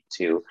wouldn't lead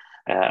to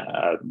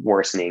a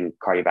worsening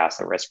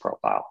cardiovascular risk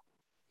profile.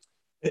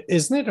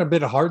 Isn't it a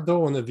bit hard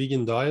though on a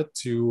vegan diet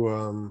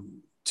to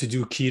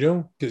do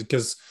keto?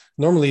 Because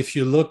normally, if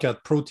you look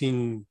at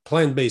protein,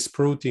 plant-based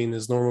protein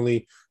is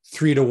normally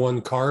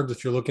 3-to-1 carbs.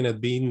 If you're looking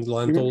at beans,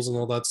 lentils, and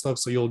all that stuff,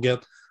 so you'll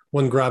get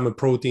 1 gram of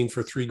protein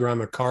for 3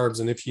 gram of carbs.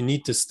 And if you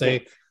need to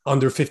stay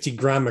under 50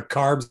 gram of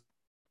carbs,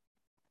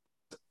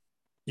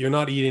 you're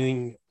not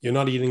eating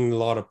a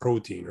lot of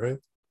protein, right?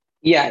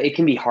 Yeah, it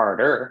can be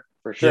harder.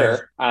 For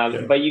sure.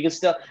 But you can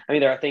still,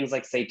 there are things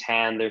like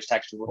seitan, there's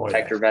texture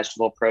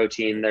vegetable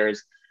protein,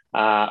 there's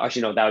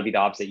actually no, that would be the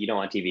opposite. You don't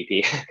want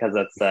TVP because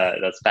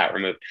that's fat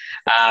removed.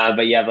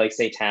 But you have like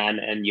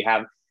seitan, and you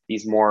have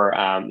these more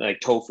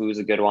like tofu is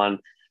a good one.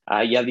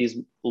 You have these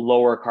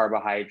lower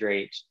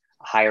carbohydrate,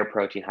 higher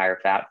protein, higher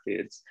fat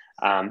foods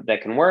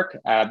that can work.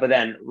 But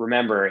then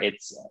remember,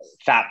 it's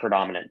fat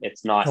predominant.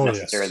 It's not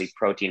necessarily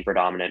protein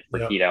predominant for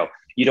keto.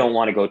 You don't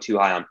want to go too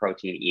high on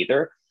protein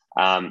either.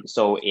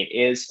 So it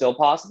is still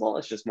possible.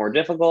 It's just more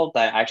difficult.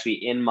 I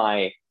actually, in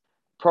my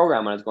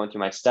program, when I was going through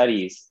my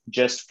studies,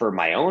 just for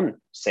my own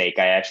sake,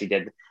 I actually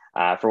did,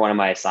 for one of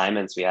my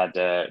assignments, we had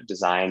to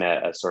design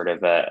a sort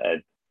of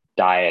a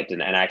diet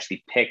and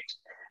actually picked,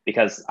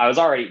 because I was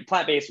already,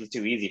 plant-based was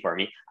too easy for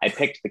me. I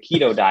picked the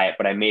keto diet,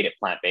 but I made it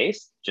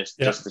plant-based just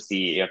to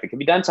see if it could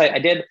be done. So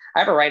I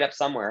have a write-up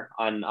somewhere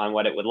on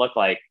what it would look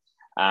like.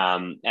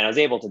 And I was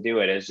able to do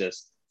it. It's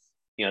just,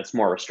 it's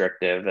more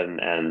restrictive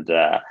and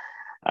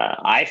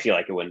I feel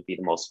like it wouldn't be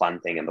the most fun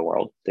thing in the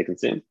world to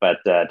consume, but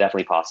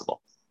definitely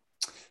possible.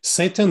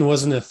 Seitan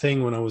wasn't a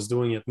thing when I was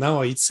doing it.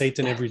 Now I eat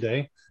seitan every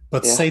day.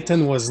 but Yeah.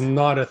 seitan was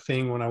not a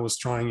thing when I was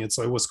trying it,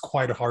 so it was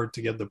quite hard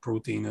to get the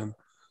protein in.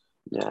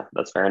 Yeah,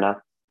 that's fair enough.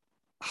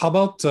 How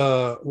about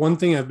one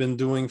thing I've been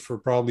doing for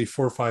probably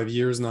 4 or 5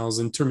 years now is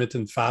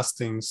intermittent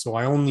fasting. So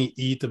I only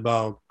eat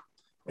about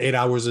 8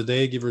 hours a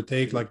day, give or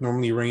take, like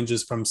normally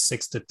ranges from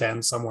 6 to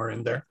 10, somewhere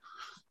in there.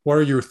 What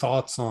are your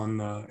thoughts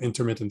on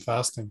intermittent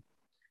fasting?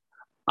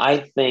 I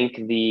think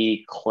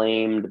the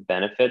claimed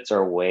benefits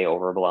are way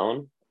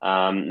overblown.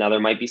 Now, there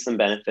might be some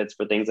benefits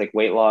for things like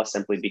weight loss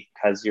simply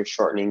because you're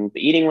shortening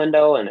the eating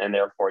window and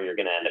therefore you're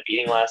going to end up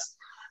eating less.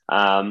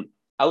 Um,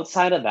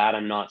 Outside of that,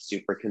 I'm not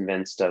super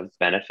convinced of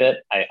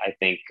benefit. I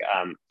think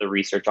the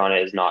research on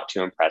it is not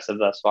too impressive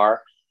thus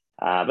far.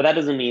 But that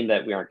doesn't mean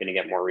that we aren't going to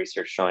get more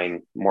research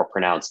showing more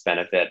pronounced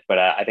benefit. But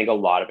I think a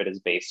lot of it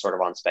is based sort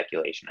of on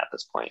speculation at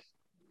this point.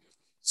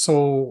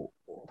 So,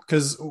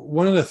 because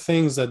one of the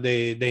things that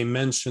they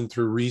mentioned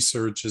through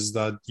research is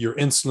that your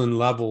insulin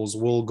levels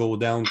will go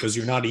down because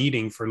you're not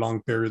eating for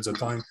long periods of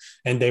time,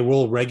 and they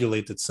will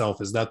regulate itself.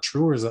 Is that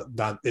true, or is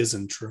that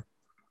isn't true?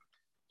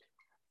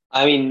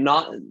 I mean,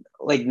 not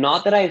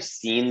that I've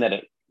seen that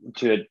it,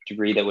 to a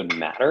degree that would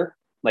matter.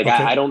 Like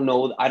Okay. I don't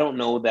know. I don't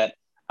know that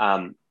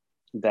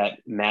that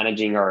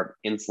managing our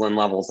insulin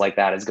levels like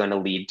that is going to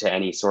lead to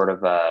any sort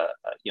of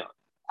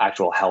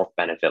actual health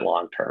benefit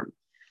long term.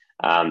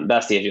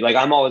 That's the issue. Like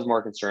I'm always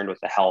more concerned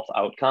with the health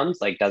outcomes.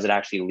 Like, does it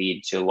actually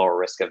lead to lower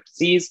risk of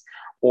disease,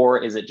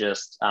 or is it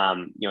just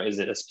is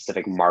it a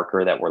specific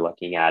marker that we're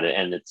looking at?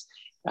 And it's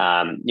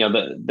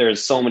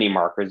there's so many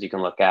markers you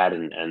can look at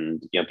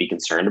and be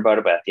concerned about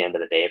it. But at the end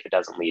of the day, if it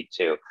doesn't lead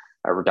to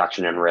a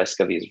reduction in risk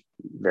of these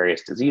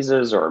various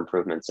diseases or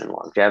improvements in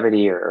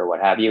longevity or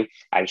what have you,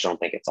 I just don't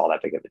think it's all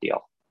that big of a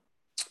deal.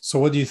 So,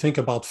 what do you think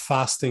about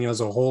fasting as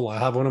a whole? I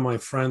have one of my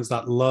friends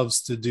that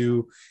loves to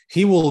do,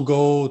 he will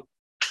go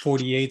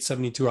 48,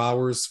 72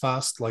 hours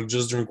fast, like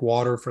just drink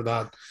water for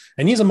that.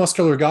 And he's a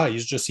muscular guy.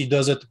 He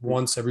does it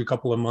once every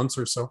couple of months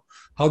or so.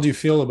 How do you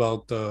feel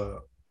about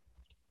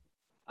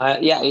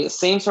Yeah,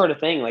 same sort of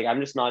thing. Like I'm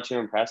just not too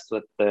impressed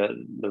with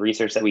the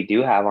research that we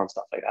do have on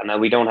stuff like that. Now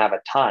we don't have a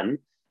ton,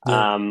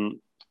 yeah.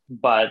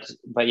 but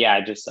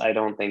yeah, I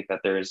don't think that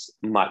there's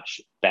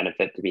much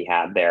benefit to be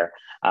had there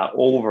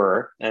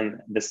over, and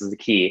this is the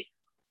key,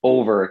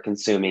 over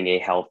consuming a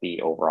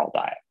healthy overall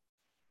diet,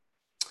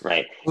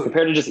 right?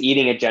 Compared to just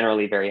eating a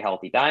generally very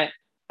healthy diet,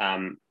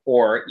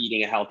 or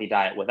eating a healthy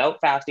diet without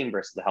fasting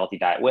versus a healthy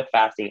diet with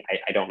fasting.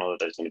 I don't know that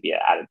there's going to be an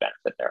added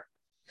benefit there.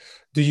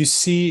 Do you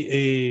see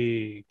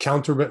a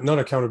not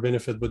a counter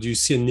benefit, but do you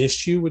see an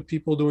issue with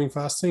people doing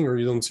fasting, or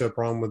you don't see a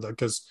problem with that?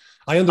 Because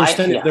I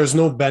understand Yeah. there's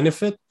no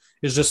benefit.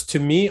 It's just, to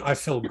me, I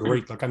feel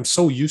great. Like I'm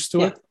so used to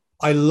Yeah. it.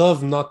 I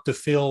love not to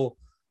feel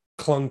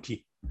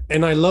clunky.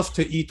 And I love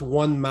to eat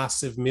one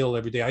massive meal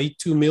every day. I eat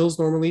 2 meals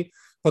normally,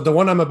 but the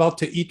one I'm about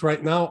to eat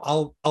right now,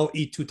 I'll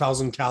eat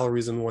 2,000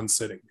 calories in one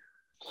sitting.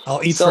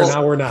 I'll eat for an So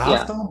hour and a half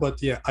yeah. though,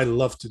 but yeah, I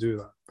love to do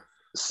that.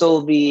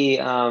 So the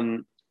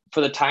for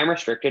the time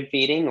restricted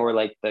feeding or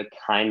like the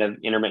kind of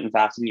intermittent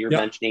fasting you were Yeah.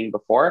 mentioning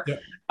before,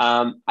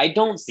 Yeah. I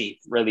don't see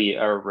really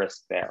a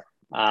risk there.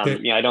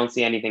 Okay. I don't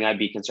see anything I'd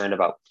be concerned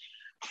about.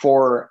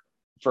 For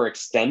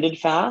extended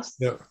fast,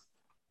 Yeah.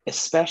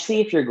 especially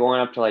if you're going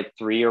up to like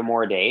 3 or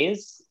more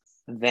days,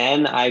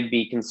 then I'd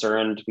be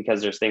concerned because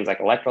there's things like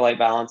electrolyte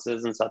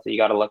balances and stuff that you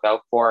got to look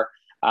out for.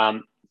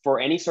 For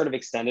any sort of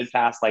extended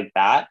fast like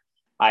that,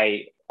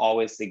 I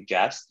always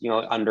suggest,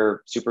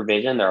 under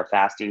supervision, there are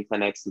fasting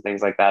clinics and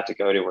things like that to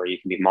go to where you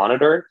can be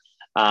monitored.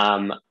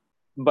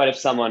 But if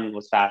someone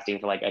was fasting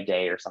for like a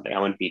day or something, I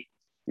wouldn't be,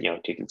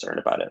 too concerned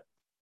about it.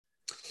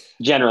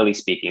 Generally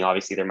speaking,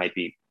 obviously there might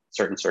be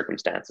certain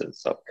circumstances.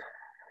 So,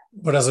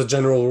 But as a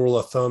general rule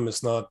of thumb,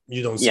 it's not,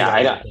 you don't see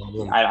yeah, that as a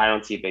problem. I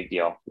don't see a big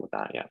deal with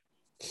that. Yeah.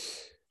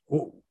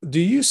 Do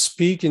you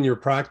speak in your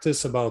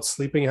practice about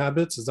sleeping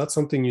habits? Is that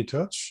something you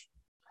touch?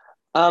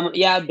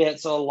 Yeah, a bit.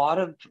 So a lot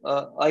of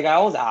like I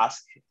always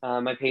ask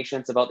my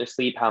patients about their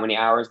sleep, how many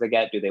hours they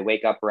get, do they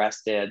wake up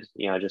rested?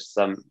 Just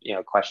some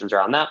questions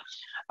around that.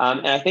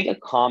 And I think a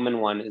common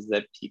one is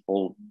that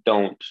people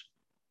don't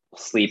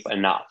sleep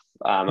enough.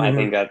 I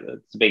think Mm-hmm. that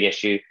it's a big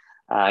issue.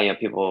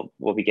 People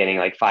will be getting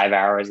like 5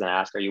 hours and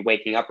ask, "Are you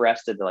waking up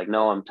rested?" They're like,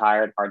 "No, I'm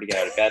tired. Hard to get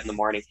out of bed in the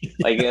morning."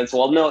 Like it's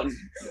well, no.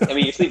 I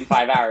mean, you're sleeping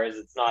 5 hours.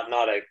 It's not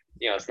a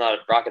it's not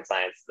rocket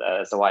science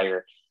as to why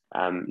you're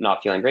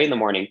not feeling great in the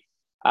morning.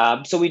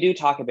 So we do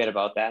talk a bit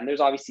about that, and there's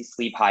obviously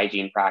sleep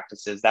hygiene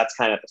practices. That's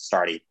kind of the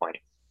starting point.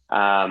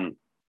 Um,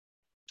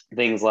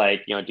 Things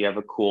like do you have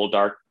a cool,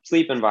 dark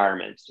sleep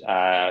environment?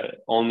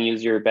 Only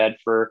use your bed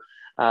for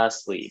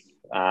sleep.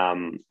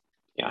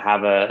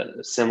 Have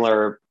a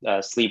similar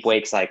sleep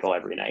wake cycle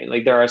every night.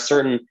 Like there are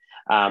certain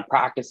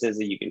practices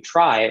that you can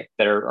try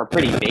that are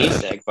pretty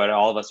basic, but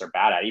all of us are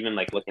bad at. Even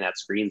like looking at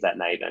screens at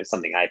night is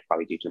something I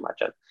probably do too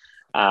much of.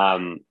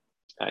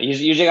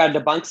 Usually got to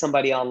debunk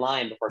somebody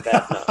online before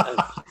bed.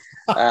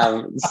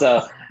 No.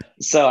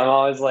 So I'm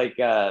always like,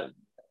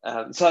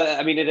 so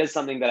I mean, it is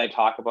something that I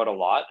talk about a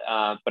lot,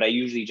 but I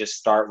usually just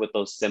start with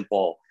those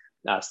simple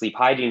sleep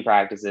hygiene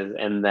practices,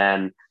 and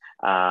then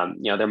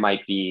there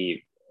might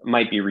be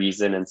might be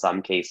reason in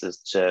some cases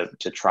to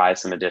try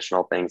some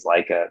additional things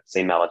like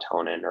say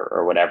melatonin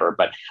or whatever.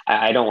 But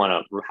I don't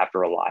want to have to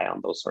rely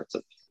on those sorts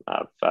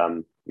of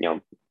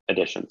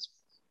additions.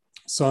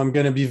 So I'm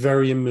going to be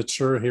very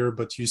immature here,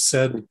 but you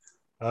said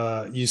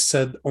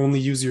only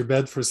use your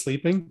bed for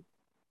sleeping.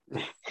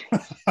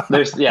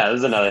 There's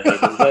another thing.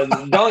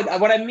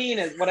 What I mean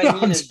is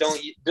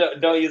don't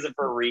use it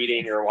for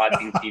reading or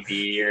watching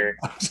TV or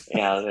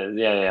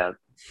yeah.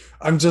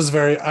 I'm just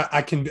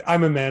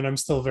I'm a man. I'm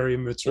still very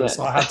immature.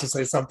 So I have to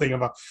say something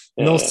about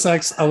no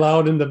sex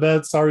allowed in the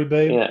bed. Sorry,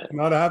 babe.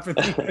 Not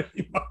happening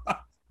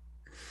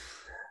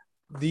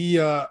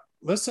anymore.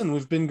 Listen,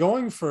 we've been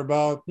going for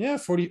about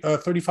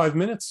 35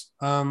 minutes.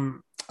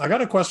 I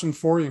got a question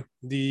for you.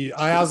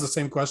 I ask the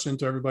same question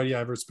to everybody I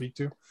ever speak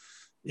to.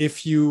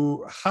 If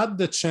you had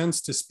the chance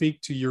to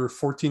speak to your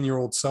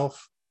 14-year-old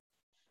self,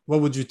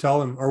 what would you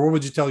tell him, or what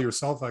would you tell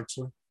yourself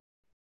actually?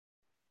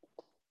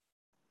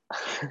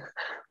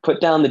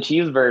 Put down the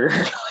cheeseburger.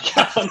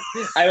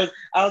 I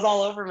was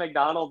all over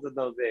McDonald's in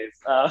those days.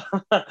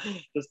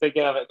 Just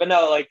thinking of it, but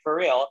no, like for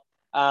real.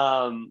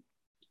 I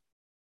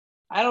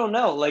don't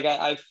know. Like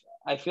I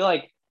feel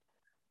like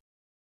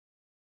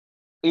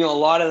a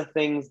lot of the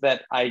things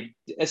that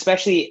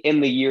especially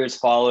in the years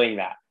following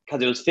that,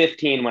 because it was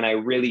 15 when I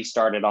really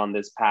started on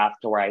this path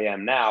to where I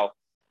am now,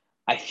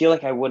 I feel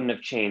like I wouldn't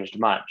have changed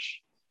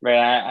much,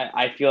 right?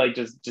 I feel like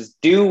just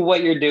do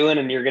what you're doing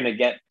and you're going to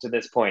get to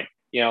this point.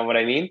 You know what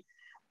I mean?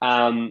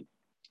 And,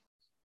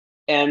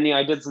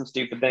 I did some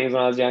stupid things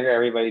when I was younger.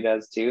 Everybody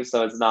does too.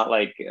 So it's not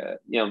like,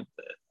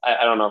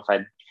 I don't know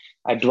if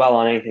I dwell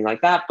on anything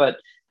like that, but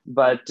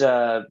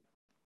I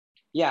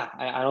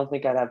don't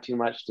think I'd have too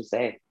much to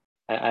say.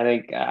 I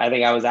think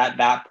I was at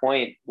that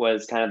point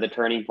was kind of the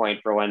turning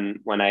point for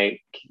when I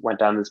went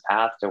down this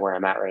path to where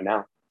I'm at right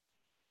now.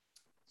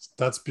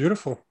 That's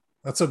beautiful.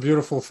 That's a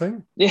beautiful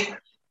thing. Yeah.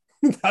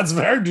 That's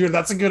very good.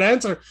 That's a good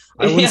answer.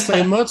 I wouldn't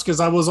say much because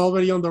I was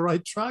already on the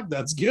right track.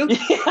 That's good.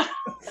 Yeah.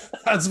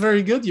 That's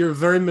very good. You're a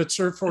very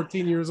mature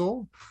 14 years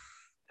old.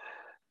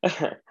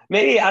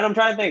 Maybe I'm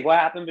trying to think what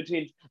happened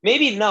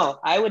maybe no,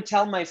 I would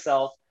tell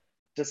myself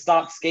to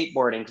stop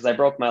skateboarding because I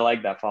broke my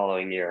leg that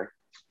following year.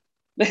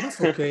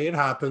 That's okay. It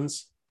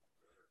happens.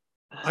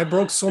 I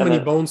broke so many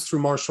bones through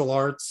martial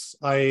arts.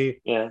 I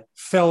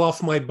fell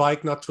off my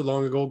bike not too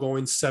long ago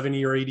going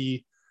 70 or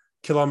 80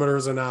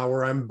 kilometers an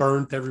hour. I'm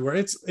burnt everywhere.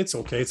 It's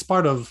okay. It's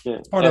part of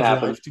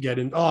life to get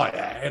in. Oh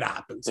yeah, it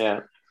happens.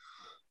 Yeah.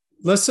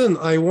 Listen,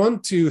 I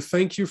want to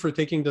thank you for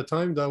taking the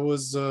time. That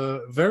was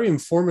very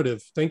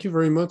informative. Thank you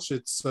very much.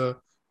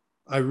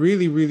 I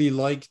really, really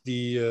like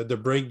the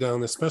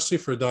breakdown, especially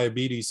for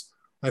diabetes.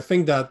 I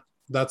think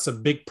that's a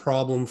big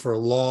problem for a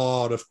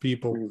lot of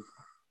people.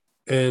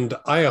 And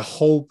I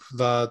hope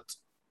that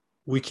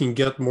we can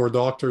get more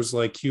doctors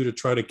like you to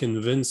try to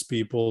convince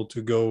people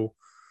to go,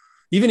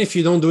 even if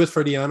you don't do it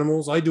for the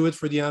animals. I do it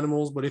for the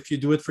animals, but if you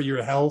do it for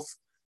your health,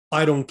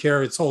 I don't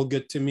care. It's all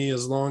good to me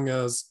as long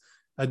as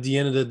at the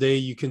end of the day,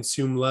 you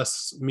consume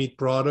less meat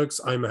products.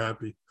 I'm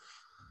happy.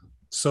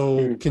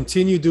 So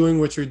continue doing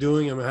what you're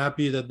doing. I'm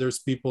happy that there's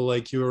people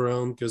like you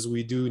around because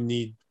we do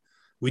need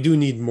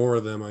more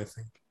of them, I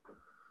think.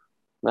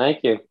 Thank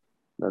you.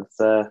 That's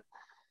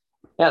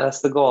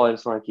the goal. I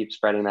just want to keep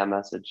spreading that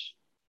message.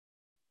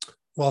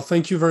 Well,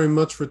 thank you very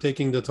much for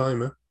taking the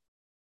time.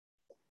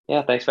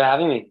 Yeah, thanks for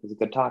having me. It was a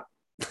good talk.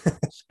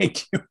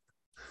 Thank you.